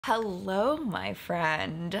Hello, my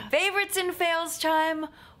friend. Favorites and fails time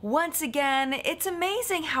once again. It's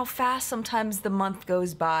amazing how fast sometimes the month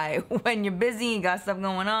goes by when you're busy, you got stuff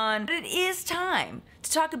going on. But it is time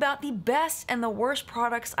to talk about the best and the worst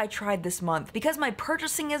products I tried this month. Because my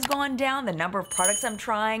purchasing has gone down, the number of products I'm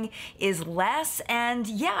trying is less, and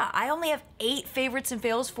yeah, I only have 8 favorites and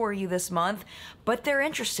fails for you this month, but they're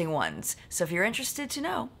interesting ones. So if you're interested to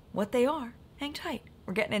know what they are, hang tight.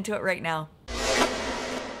 We're getting into it right now.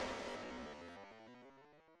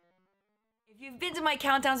 If you've been to my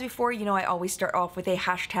countdowns before, you know I always start off with a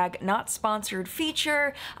hashtag not sponsored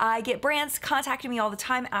feature. I get brands contacting me all the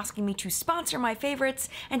time asking me to sponsor my favorites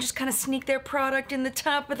and just kind of sneak their product in the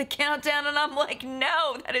top of the countdown, and I'm like,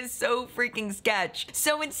 no, that is so freaking sketch.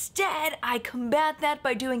 So instead, I combat that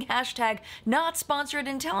by doing hashtag not sponsored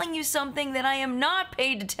and telling you something that I am not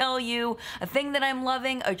paid to tell you, a thing that I'm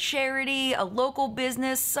loving, a charity, a local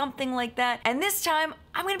business, something like that. And this time,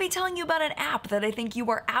 I'm going to be telling you about an app that I think you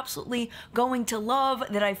are absolutely going to love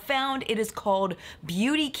that I found. It is called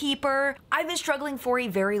Beauty Keeper. I've been struggling for a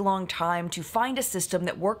very long time to find a system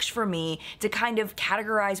that works for me to kind of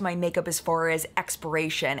categorize my makeup as far as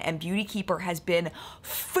expiration, and Beauty Keeper has been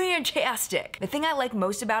fantastic. The thing I like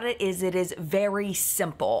most about it is very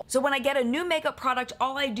simple. So when I get a new makeup product,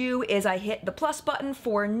 all I do is I hit the plus button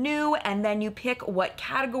for new, and then you pick what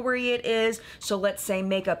category it is. So let's say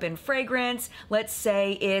makeup and fragrance. Let's say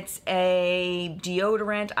it's a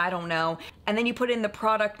deodorant, I don't know. And then you put in the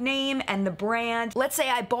product name and the brand. Let's say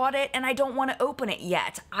I bought it and I don't want to open it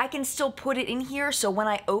yet. I can still put it in here, so when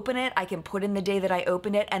I open it, I can put in the day that I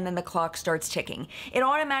opened it, and then the clock starts ticking. It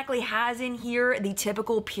automatically has in here the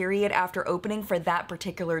typical period after opening for that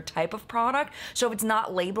particular type of product. So if it's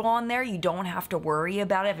not labeled on there, you don't have to worry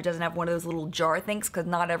about it if it doesn't have one of those little jar things, because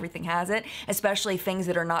not everything has it, especially things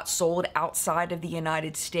that are not sold outside of the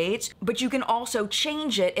United States. But you can also change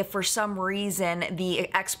it if for some reason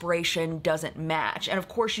the expiration doesn't match. And of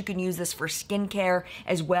course you can use this for skincare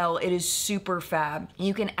as well. It is super fab.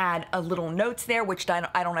 You can add a little notes there, which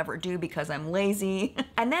I don't ever do because I'm lazy.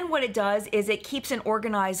 And then what it does is it keeps an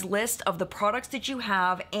organized list of the products that you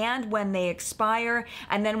have and when they expire.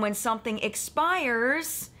 And then when something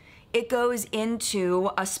expires, it goes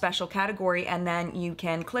into a special category, and then you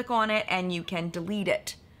can click on it and you can delete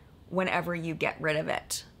it whenever you get rid of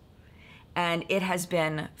it. And it has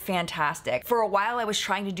been fantastic. For a while, I was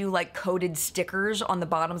trying to do like coded stickers on the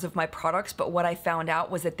bottoms of my products, but what I found out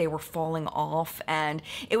was that they were falling off, and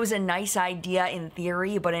it was a nice idea in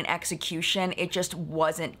theory, but in execution, it just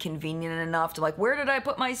wasn't convenient enough to like, where did I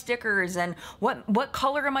put my stickers and what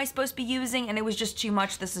color am I supposed to be using? And it was just too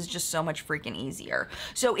much. This is just so much freaking easier.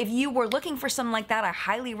 So if you were looking for something like that, I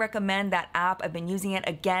highly recommend that app. I've been using it.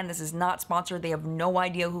 Again, this is not sponsored. They have no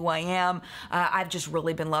idea who I am. I've just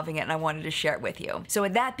really been loving it, and I wanted to share it with you. So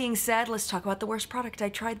with that being said, let's talk about the worst product I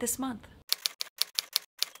tried this month.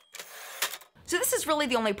 So this is really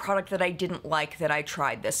the only product that I didn't like that I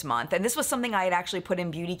tried this month. And this was something I had actually put in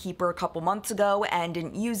Beauty Keeper a couple months ago and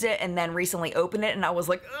didn't use it, and then recently opened it and I was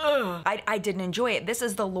like, ugh, I didn't enjoy it. This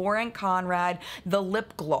is the Lauren Conrad, the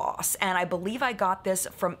lip gloss. And I believe I got this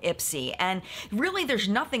from Ipsy. And really there's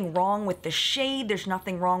nothing wrong with the shade. There's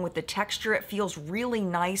nothing wrong with the texture. It feels really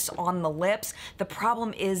nice on the lips. The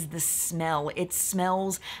problem is the smell. It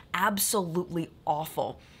smells absolutely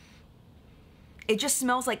awful. It just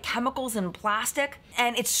smells like chemicals and plastic,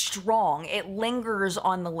 and it's strong. It lingers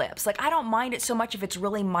on the lips. Like, I don't mind it so much if it's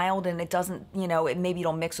really mild and it doesn't, you know, maybe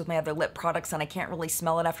it'll mix with my other lip products and I can't really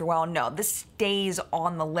smell it after a while. No, this stays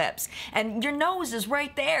on the lips. And your nose is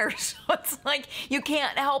right there, so it's like you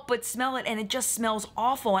can't help but smell it, and it just smells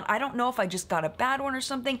awful. And I don't know if I just got a bad one or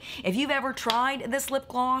something. If you've ever tried this lip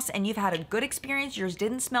gloss and you've had a good experience, yours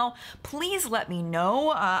didn't smell, please let me know.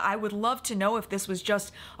 I would love to know if this was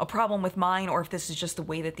just a problem with mine or if this is just the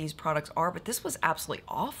way that these products are, but this was absolutely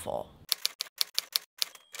awful.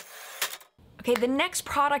 Okay, the next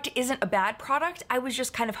product isn't a bad product. I was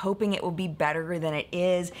just kind of hoping it would be better than it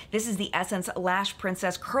is. This is the Essence Lash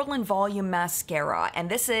Princess Curl and Volume Mascara. And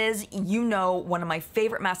this is, you know, one of my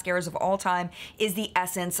favorite mascaras of all time is the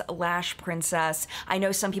Essence Lash Princess. I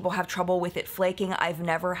know some people have trouble with it flaking. I've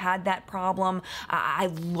never had that problem.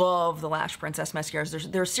 I love the Lash Princess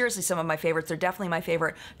mascaras. They're seriously some of my favorites. They're definitely my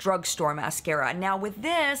favorite drugstore mascara. Now with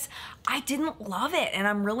this, I didn't love it, and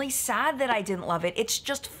I'm really sad that I didn't love it. It's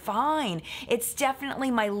just fine. It's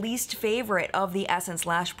definitely my least favorite of the Essence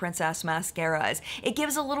Lash Princess mascaras. It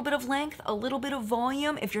gives a little bit of length, a little bit of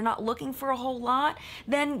volume. If you're not looking for a whole lot,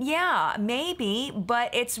 then yeah, maybe,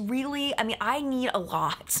 but it's really, I mean, I need a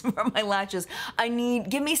lot from my lashes.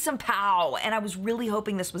 Give me some pow, and I was really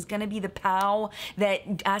hoping this was gonna be the pow that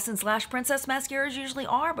Essence Lash Princess mascaras usually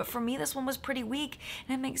are, but for me, this one was pretty weak,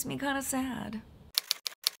 and it makes me kind of sad.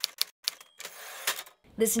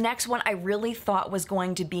 This next one I really thought was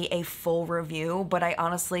going to be a full review, but I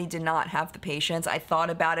honestly did not have the patience. I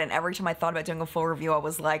thought about it, and every time I thought about doing a full review, I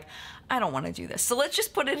was like, I don't want to do this. So let's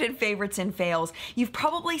just put it in favorites and fails. You've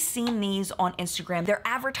probably seen these on Instagram. They're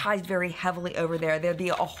advertised very heavily over there. They're the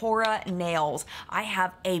Ohora Nails. I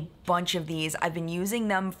have a bunch of these. I've been using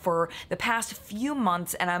them for the past few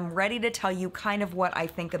months, and I'm ready to tell you kind of what I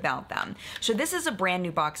think about them. So this is a brand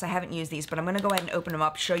new box. I haven't used these, but I'm gonna go ahead and open them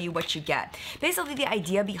up, show you what you get. Basically, the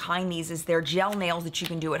idea behind these is they're gel nails that you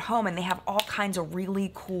can do at home, and they have all kinds of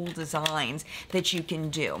really cool designs that you can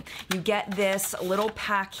do. You get this little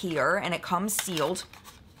pack here, and it comes sealed.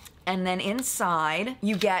 And then inside,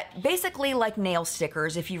 you get basically like nail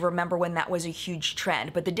stickers, if you remember when that was a huge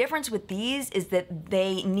trend. But the difference with these is that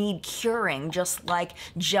they need curing, just like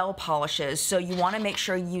gel polishes. So you want to make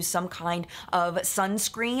sure you use some kind of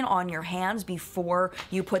sunscreen on your hands before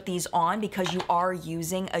you put these on, because you are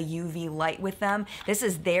using a UV light with them. This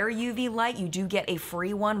is their UV light. You do get a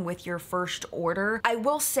free one with your first order. I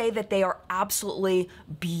will say that they are absolutely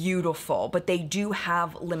beautiful, but they do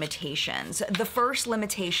have limitations. The first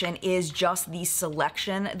limitation is just the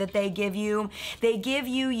selection that they give you. They give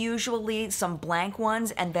you usually some blank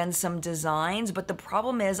ones and then some designs, but the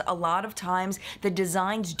problem is a lot of times the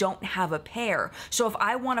designs don't have a pair. So if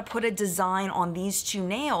I want to put a design on these two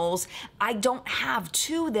nails, I don't have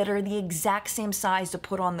two that are the exact same size to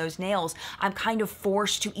put on those nails. I'm kind of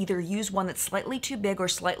forced to either use one that's slightly too big or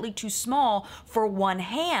slightly too small for one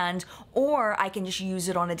hand, or I can just use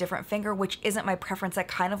it on a different finger, which isn't my preference. I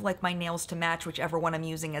kind of like my nails to match whichever one I'm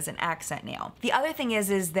using as an accent nail. The other thing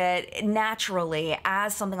is that naturally,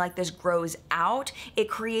 as something like this grows out, it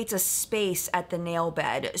creates a space at the nail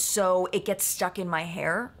bed, so it gets stuck in my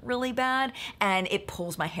hair really bad, and it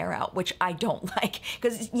pulls my hair out, which I don't like,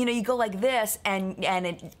 because you know, you go like this and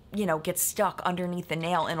it, you know, gets stuck underneath the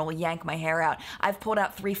nail and it'll yank my hair out. I've pulled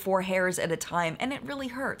out 3-4 hairs at a time, and it really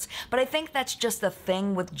hurts. But I think that's just the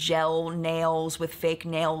thing with gel nails, with fake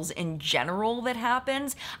nails in general that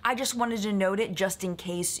happens. I just wanted to note it just in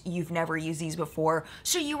case you've never used these before,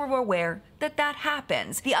 so you were aware that that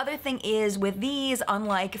happens. The other thing is with these,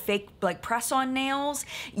 unlike fake like press-on nails,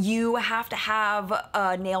 you have to have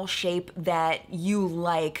a nail shape that you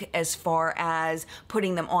like as far as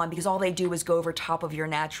putting them on, because all they do is go over top of your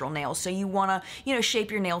natural nails. So you wanna, you know, shape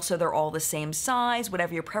your nails so they're all the same size,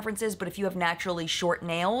 whatever your preference is. But if you have naturally short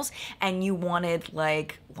nails and you wanted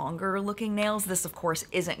like longer looking nails, this of course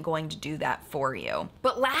isn't going to do that for you.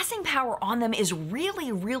 But lasting power on them is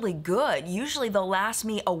really, really good. Usually they'll last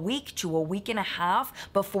me a week to a week and a half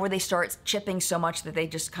before they start chipping so much that they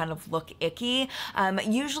just kind of look icky.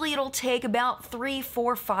 Usually it'll take about 3,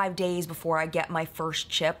 4, 5 days before I get my first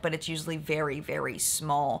chip, but it's usually very, very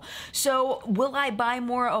small. So will I buy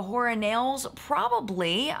more Ohora nails?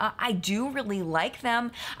 Probably. I do really like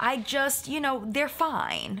them. I just, you know, they're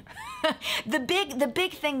fine. The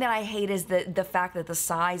big thing that I hate is the fact that the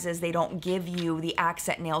sizes, they don't give you the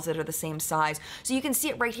accent nails that are the same size. So you can see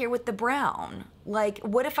it right here with the brown. Like,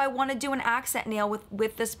 what if I want to do an accent nail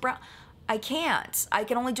with this brown? I can't. I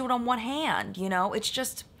can only do it on one hand, you know? It's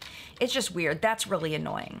just weird. That's really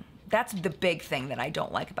annoying. That's the big thing that I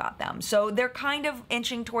don't like about them. So they're kind of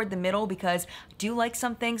inching toward the middle, because I do like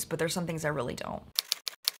some things, but there's some things I really don't.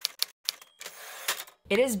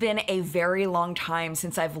 It has been a very long time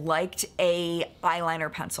since I've liked a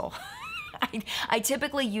eyeliner pencil. I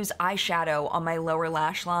typically use eyeshadow on my lower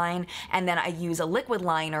lash line, and then I use a liquid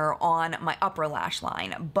liner on my upper lash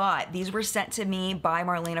line. But these were sent to me by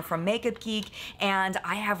Marlena from Geek, and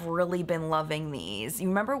I have really been loving these. You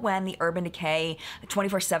remember when the Urban Decay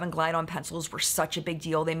 24/7 Glide-On pencils were such a big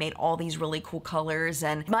deal? They made all these really cool colors,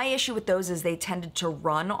 and my issue with those is they tended to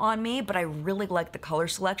run on me, but I really like the color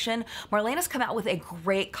selection. Marlena's come out with a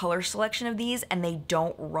great color selection of these, and they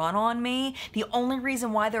don't run on me. The only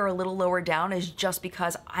reason why they're a little lower down down is just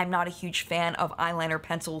because I'm not a huge fan of eyeliner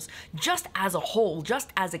pencils just as a whole,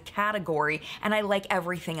 just as a category, and I like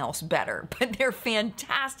everything else better. But they're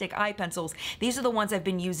fantastic eye pencils. These are the ones I've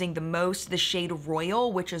been using the most: the shade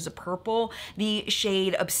Royal, which is a purple, the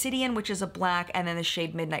shade Obsidian, which is a black, and then the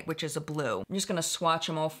shade Midnight, which is a blue. I'm just gonna swatch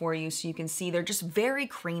them all for you so you can see they're just very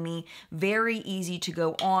creamy, very easy to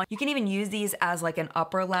go on. You can even use these as like an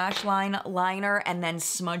upper lash line liner and then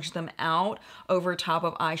smudge them out over top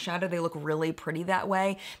of eyeshadow. They look really pretty that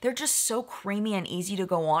way. They're just so creamy and easy to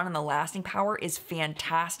go on, and the lasting power is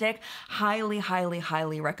fantastic. Highly, highly,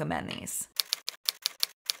 highly recommend these.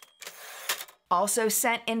 Also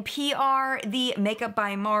sent in PR, the Makeup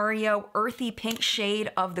by Mario Earthy Pink shade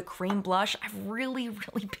of the cream blush. I've really,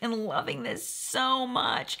 really been loving this so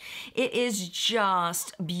much. It is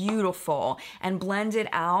just beautiful and blended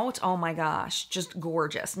out. Oh my gosh, just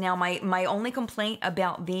gorgeous. Now my only complaint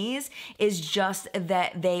about these is just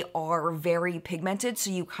that they are very pigmented,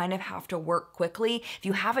 so you kind of have to work quickly. If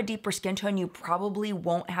you have a deeper skin tone, you probably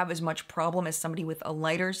won't have as much problem as somebody with a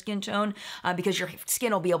lighter skin tone because your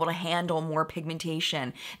skin will be able to handle more pigmentation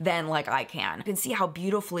than like I can. You can see how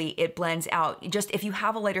beautifully it blends out. Just if you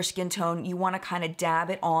have a lighter skin tone, you want to kind of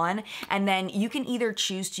dab it on, and then you can either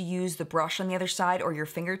choose to use the brush on the other side or your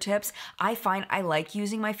fingertips. I find I like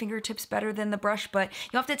using my fingertips better than the brush, but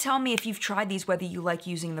you'll have to tell me if you've tried these whether you like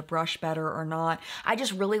using the brush better or not. I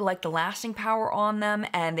just really like the lasting power on them,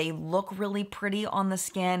 and they look really pretty on the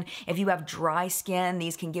skin. If you have dry skin,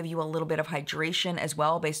 these can give you a little bit of hydration as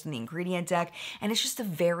well based on the ingredient deck, and it's just a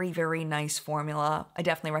very, very nice formula. I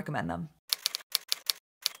definitely recommend them.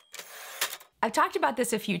 I've talked about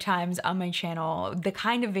this a few times on my channel, the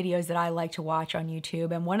kind of videos that I like to watch on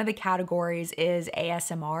YouTube, and one of the categories is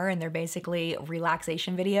ASMR, and they're basically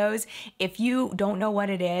relaxation videos. If you don't know what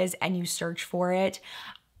it is and you search for it,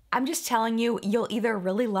 I'm just telling you, you'll either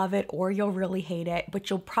really love it or you'll really hate it, but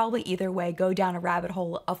you'll probably either way go down a rabbit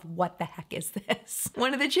hole of what the heck is this?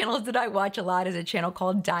 One of the channels that I watch a lot is a channel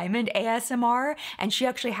called Diamond ASMR, and she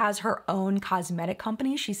actually has her own cosmetic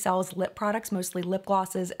company. She sells lip products, mostly lip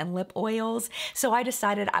glosses and lip oils. So I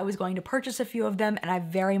decided I was going to purchase a few of them, and I've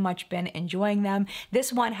very much been enjoying them.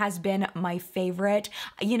 This one has been my favorite.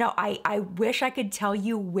 You know, I wish I could tell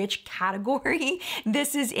you which category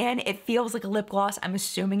this is in. It feels like a lip gloss. I'm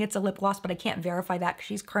assuming it's a lip gloss, but I can't verify that because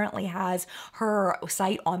she currently has her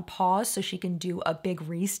site on pause so she can do a big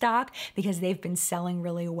restock because they've been selling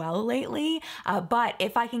really well lately. But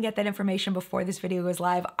if I can get that information before this video goes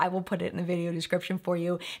live, I will put it in the video description for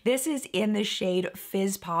you. This is in the shade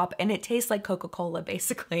Fizz Pop, and it tastes like Coca-Cola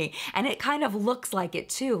basically. And it kind of looks like it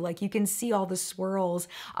too. Like you can see all the swirls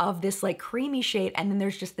of this like creamy shade, and then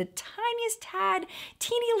there's just the tiniest tad,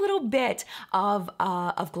 teeny little bit of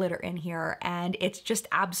glitter in here. And it's just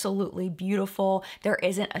absolutely beautiful. There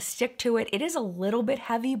isn't a stick to it. It is a little bit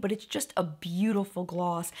heavy, but it's just a beautiful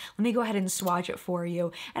gloss. Let me go ahead and swatch it for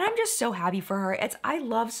you. And I'm just so happy for her. I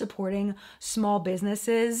love supporting small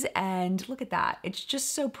businesses, and look at that. It's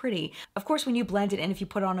just so pretty. Of course, when you blend it in, if you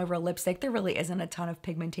put it on over a lipstick, there really isn't a ton of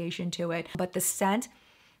pigmentation to it, but the scent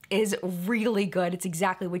is really good. It's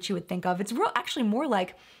exactly what you would think of. It's actually more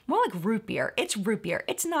like root beer. It's root beer.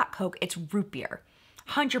 It's not Coke, it's root beer.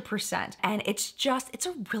 100%. And it's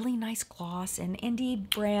a really nice gloss, and indie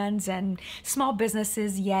brands and small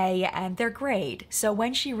businesses, yay, and they're great. So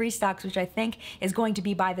when she restocks, which I think is going to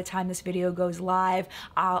be by the time this video goes live,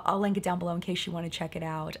 I'll link it down below in case you want to check it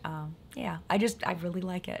out. Yeah, I really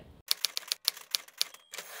like it.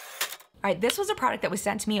 All right, this was a product that was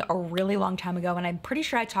sent to me a really long time ago, and I'm pretty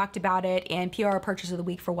sure I talked about it in PR Purchase of the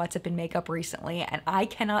Week for What's Up in Makeup recently, and I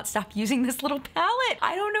cannot stop using this little palette.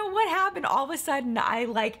 I don't know what happened. All of a sudden, I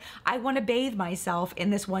want to bathe myself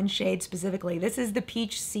in this one shade specifically. This is the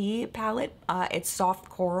Peach Sea palette. It's Soft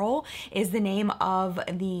Coral is the name of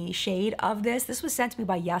the shade of this. This was sent to me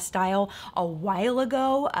by Yes Style a while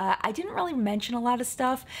ago. I didn't really mention a lot of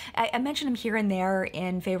stuff. I mentioned them here and there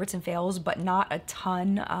in favorites and fails, but not a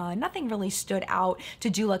ton. Nothing really stood out to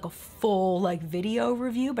do like a full like video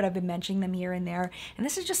review, but I've been mentioning them here and there, and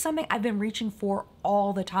this is just something I've been reaching for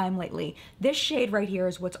all the time lately. This shade right here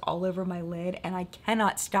is what's all over my lid, and I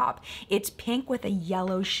cannot stop. It's pink with a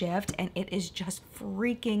yellow shift, and it is just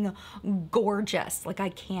freaking gorgeous. Like I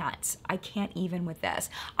can't even with this.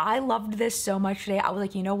 I loved this so much today. I was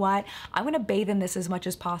like, you know what? I'm gonna bathe in this as much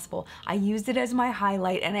as possible. I used it as my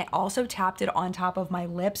highlight, and I also tapped it on top of my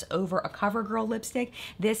lips over a CoverGirl lipstick.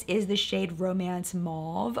 This is the shade Romance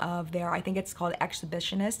Mauve of their, I think it's called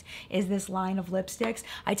Exhibitionist, is this line of lipsticks.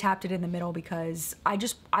 I tapped it in the middle because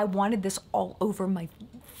I wanted this all over my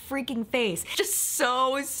freaking face. Just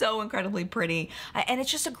so incredibly pretty. And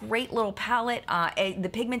it's just a great little palette. The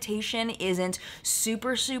pigmentation isn't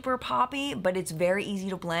super poppy, but it's very easy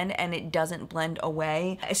to blend and it doesn't blend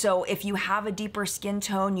away. So if you have a deeper skin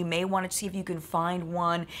tone, you may want to see if you can find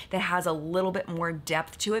one that has a little bit more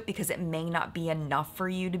depth to it, because it may not be enough for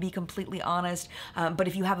you, to be completely honest. But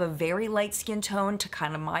if you have a very light skin tone to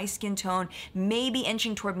kind of my skin tone, maybe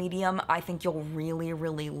inching toward medium, I think you'll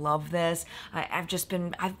really love this.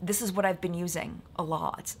 This is what I've been using a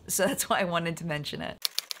lot, so that's why I wanted to mention it.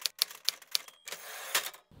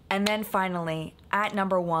 And then finally, at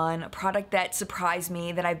number 1, a product that surprised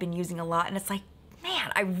me that I've been using a lot, and it's like,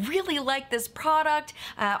 man, I really like this product.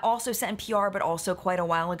 Also sent in PR, but also quite a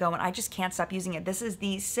while ago, and I just can't stop using it. This is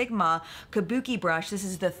the Sigma Kabuki brush. This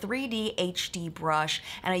is the 3D HD brush,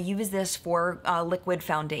 and I use this for liquid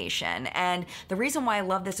foundation. And the reason why I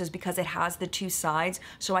love this is because it has the 2 sides,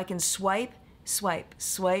 so I can swipe, swipe.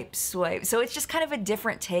 So it's just kind of a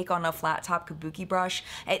different take on a flat top Kabuki brush.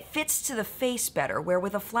 It fits to the face better, where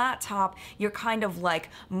with a flat top, you're kind of like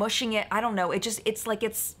mushing it. I don't know, it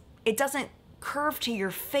doesn't curve to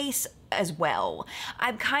your face as well.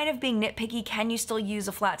 I'm kind of being nitpicky. Can you still use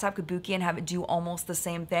a flat top Kabuki and have it do almost the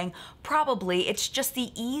same thing? Probably. It's just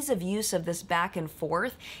the ease of use of this back and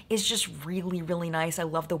forth is just really nice. I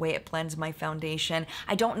love the way it blends my foundation.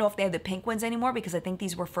 I don't know if they have the pink ones anymore, because I think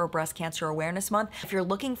these were for Breast Cancer Awareness Month. If you're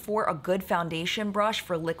looking for a good foundation brush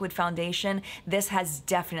for liquid foundation, this has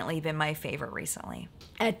definitely been my favorite recently.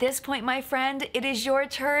 At this point, my friend, it is your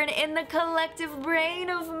turn in the collective brain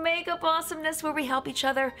of makeup awesomeness, where we help each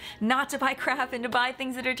other not to buy crap and to buy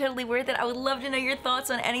things that are totally worth it. I would love to know your thoughts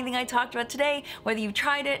on anything I talked about today, whether you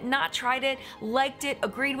tried it, not tried it, liked it,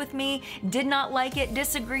 agreed with me, did not like it,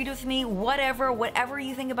 disagreed with me, whatever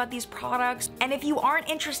you think about these products. And if you aren't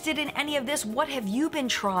interested in any of this, what have you been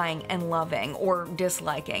trying and loving or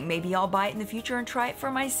disliking? Maybe I'll buy it in the future and try it for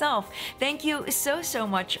myself. Thank you so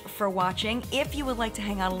much for watching. If you would like to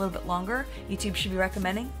hang out a little bit longer, YouTube should be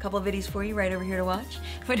recommending a couple of videos for you right over here to watch.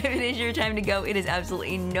 But if it is your time to go, it is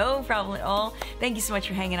absolutely no problem at all. Thank you so much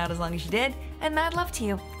for hanging out as long as you did, and mad love to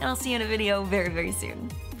you, and I'll see you in a video very soon.